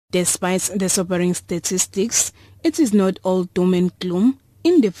Despite the sobering statistics, it is not all doom and gloom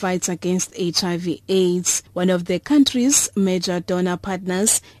in the fight against HIV/AIDS. One of the country's major donor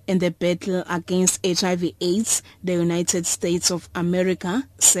partners in the battle against HIV/AIDS, the United States of America,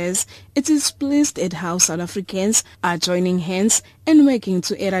 says it is pleased at how South Africans are joining hands and working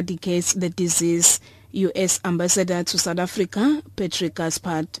to eradicate the disease. U.S. Ambassador to South Africa, Patrick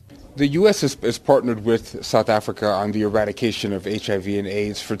Gaspard. The U.S. has partnered with South Africa on the eradication of HIV and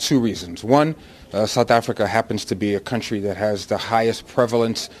AIDS for two reasons. One, South Africa happens to be a country that has the highest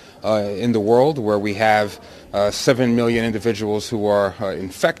prevalence in the world, where we have 7 million individuals who are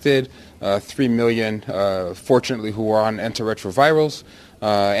infected, 3 million, fortunately, who are on antiretrovirals,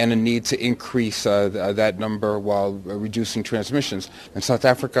 and a need to increase that number while reducing transmissions. And South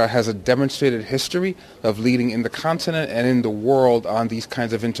Africa has a demonstrated history of leading in the continent and in the world on these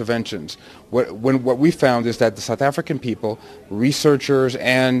kinds of interventions. What we found is that the South African people, researchers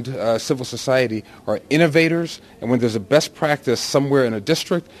and civil society are innovators, and when there's a best practice somewhere in a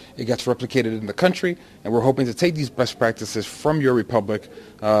district, it gets replicated in the country, and we're hoping to take these best practices from your republic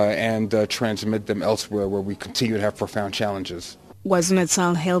and transmit them elsewhere where we continue to have profound challenges.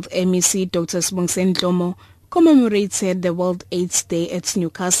 KwaZulu-Natal Health MEC Dr. Sibongiseni Dhlomo commemorated the World AIDS Day at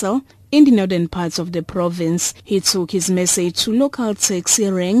Newcastle in the northern parts of the province. He took his message to local taxi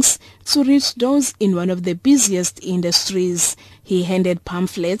ranks to reach those in one of the busiest industries. He handed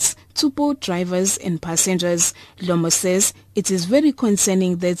pamphlets to both drivers and passengers. Dhlomo says it is very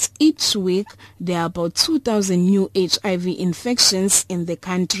concerning that each week there are about 2,000 new HIV infections in the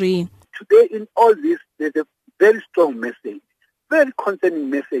country. Today in all this, there's a very strong message, very concerning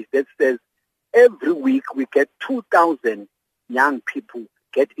message that says every week we get 2,000 young people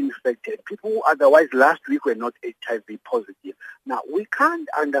get infected. People who otherwise last week were not HIV positive. Now, we can't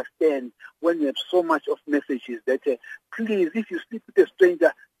understand when we have so much of messages that, please, if you sleep with a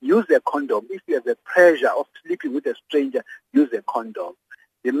stranger, use a condom. If you have the pressure of sleeping with a stranger, use a condom.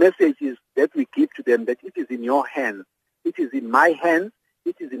 The message is that we give to them that it is in your hands, it is in my hands,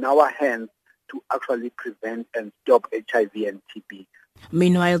 it is in our hands to actually prevent and stop HIV and TB.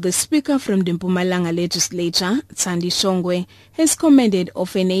 Meanwhile, the Speaker from the Mpumalanga Legislature, Thandi Shongwe, has commended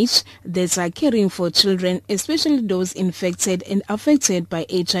orphanage that are caring for children, especially those infected and affected by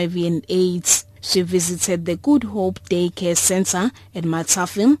HIV and AIDS. She visited the Good Hope Daycare Center at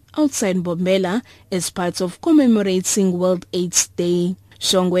Matafim outside Mbombela as part of commemorating World AIDS Day.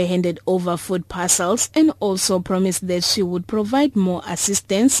 Shongwe handed over food parcels and also promised that she would provide more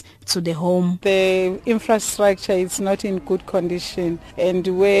assistance to the home. The infrastructure is not in good condition, and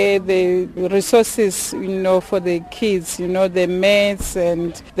where the resources, for the kids, the mats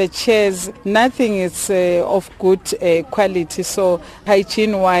and the chairs, nothing is of good quality. So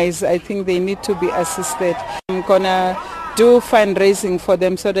hygiene-wise, I think they need to be assisted. I'm gonna do fundraising for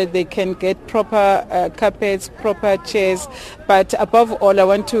them so that they can get proper carpets, proper chairs. But above all, I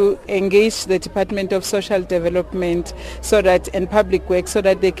want to engage the Department of Social Development and Public Works so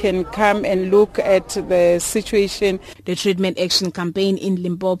that they can come and look at the situation. The Treatment Action Campaign in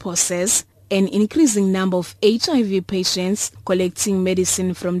Limpopo says an increasing number of HIV patients collecting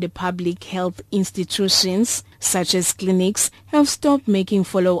medicine from the public health institutions, such as clinics, have stopped making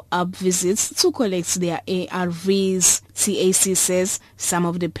follow-up visits to collect their ARVs. TAC says some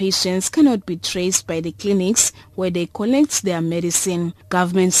of the patients cannot be traced by the clinics where they collect their medicine.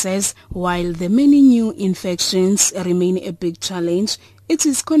 Government says while the many new infections remain a big challenge, it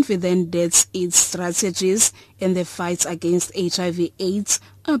is confident that its strategies in the fight against HIV/AIDS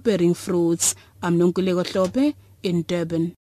are bearing fruits. I'm Nonkululeko Hlophe in Durban.